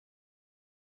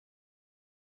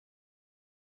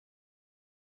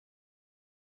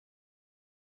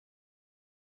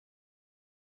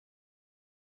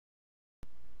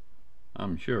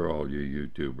I'm sure all you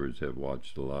YouTubers have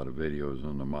watched a lot of videos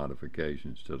on the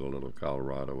modifications to the little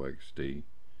Colorado XT,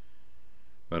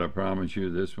 but I promise you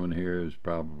this one here is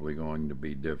probably going to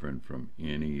be different from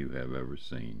any you have ever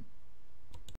seen.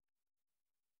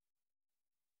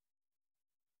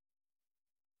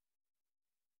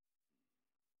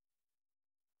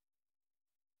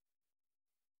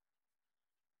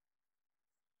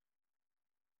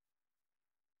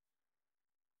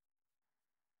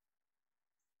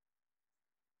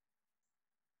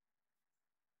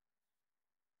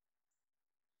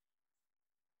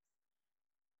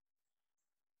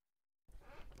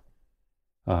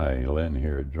 Hi, Lynn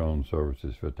here at Drone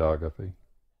Services Photography.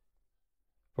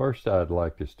 First, I'd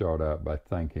like to start out by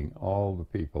thanking all the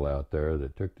people out there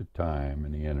that took the time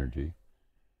and the energy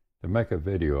to make a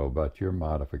video about your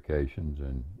modifications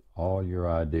and all your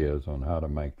ideas on how to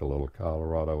make the little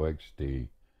Colorado XT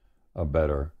a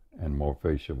better and more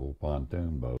fishable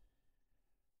pontoon boat.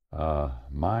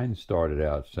 Mine started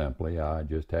out simply. I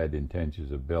just had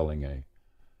intentions of building a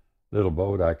little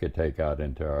boat I could take out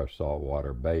into our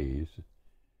saltwater bays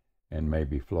and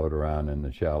maybe float around in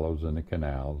the shallows and the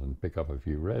canals and pick up a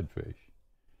few redfish.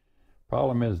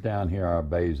 Problem is, down here our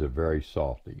bays are very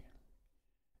salty,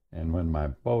 and when my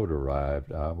boat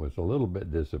arrived I was a little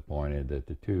bit disappointed that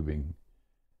the tubing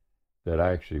that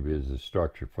actually is the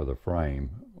structure for the frame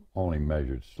only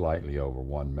measured slightly over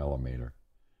 1 millimeter.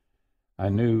 I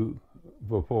knew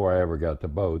before I ever got the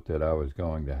boat that I was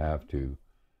going to have to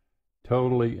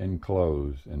totally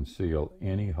enclose and seal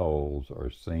any holes or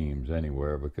seams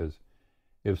anywhere, because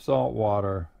if salt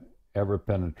water ever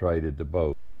penetrated the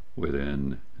boat,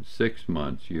 within 6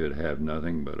 months you'd have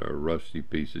nothing but a rusty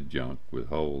piece of junk with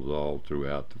holes all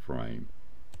throughout the frame.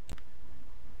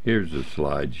 Here's a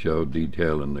slideshow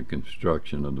detailing the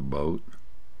construction of the boat,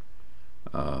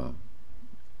 all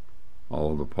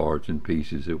the parts and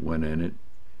pieces that went in it.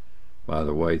 By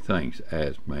the way, thanks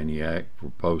Ask Maniac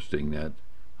for posting that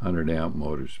 100-amp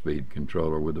motor speed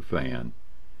controller with a fan.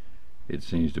 It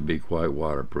seems to be quite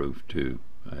waterproof too.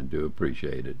 I do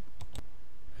appreciate it.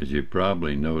 As you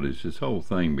probably noticed, this whole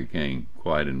thing became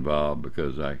quite involved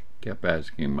because I kept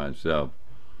asking myself,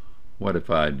 what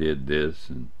if I did this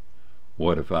and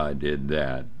what if I did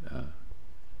that?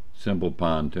 Simple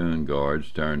pontoon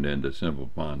guards turned into simple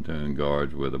pontoon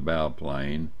guards with a bow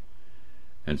plane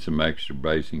and some extra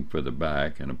bracing for the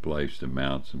back and a place to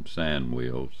mount some sand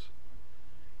wheels.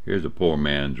 Here's a poor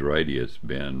man's radius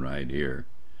bend right here.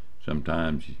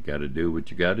 Sometimes you got to do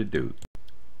what you got to do.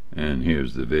 And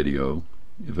here's the video.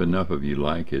 If enough of you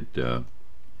like it,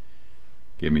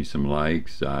 give me some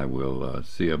likes. I will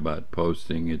see about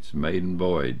posting its maiden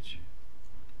voyage.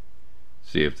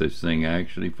 See if this thing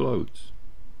actually floats.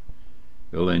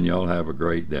 Well, then y'all have a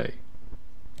great day.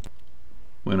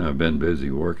 When I've been busy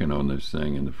working on this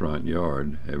thing in the front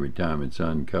yard, every time it's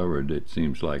uncovered it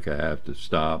seems like I have to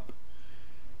stop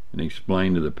and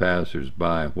explain to the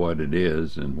passers-by what it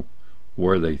is and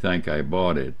where they think I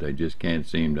bought it. They just can't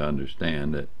seem to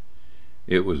understand that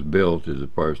it was built as a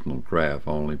personal craft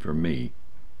only for me.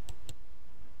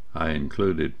 I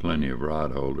included plenty of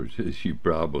rod holders, as you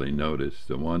probably noticed.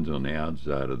 The ones on the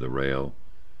outside of the rail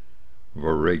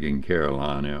for rigging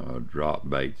Carolina or drop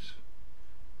baits,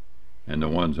 and the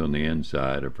ones on the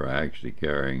inside are for actually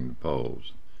carrying the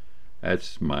poles.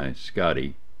 That's my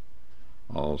Scotty,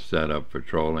 all set up for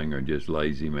trolling or just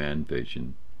lazy man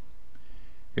fishing.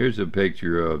 Here's a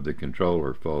picture of the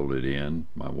controller folded in,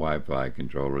 my Wi-Fi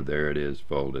controller. There it is,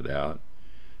 folded out.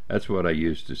 That's what I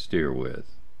used to steer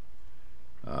with.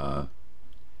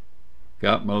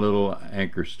 Got my little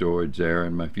anchor storage there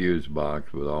in my fuse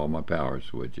box with all my power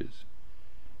switches.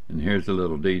 And here's a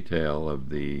little detail of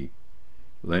the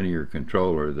linear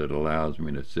controller that allows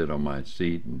me to sit on my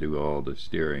seat and do all the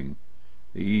steering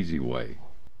the easy way.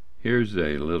 Here's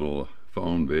a little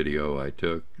phone video I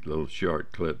took, a little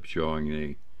short clip showing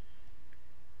the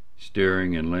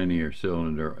steering and linear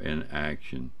cylinder in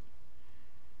action.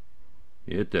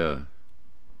 It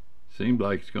seemed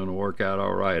like it's going to work out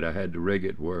all right. I had to rig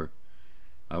it where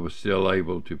I was still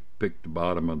able to pick the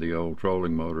bottom of the old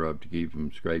trolling motor up to keep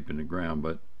from scraping the ground,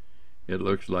 but it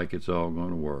looks like it's all going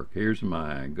to work. Here's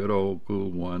my good old Cool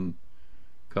One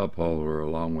cup holder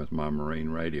along with my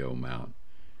marine radio mount.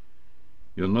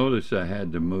 You'll notice I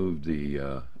had to move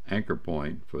the anchor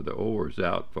point for the oars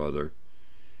out further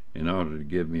in order to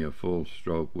give me a full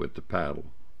stroke with the paddle.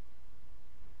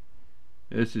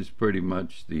 This is pretty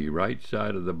much the right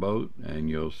side of the boat, and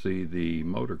you'll see the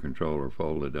motor controller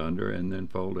folded under and then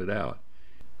folded out.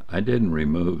 I didn't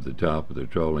remove the top of the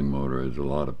trolling motor as a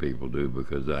lot of people do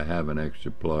because I have an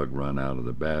extra plug run out of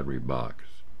the battery box.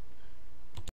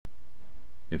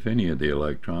 If any of the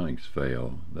electronics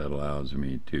fail, that allows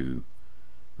me to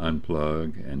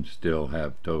unplug and still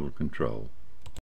have total control.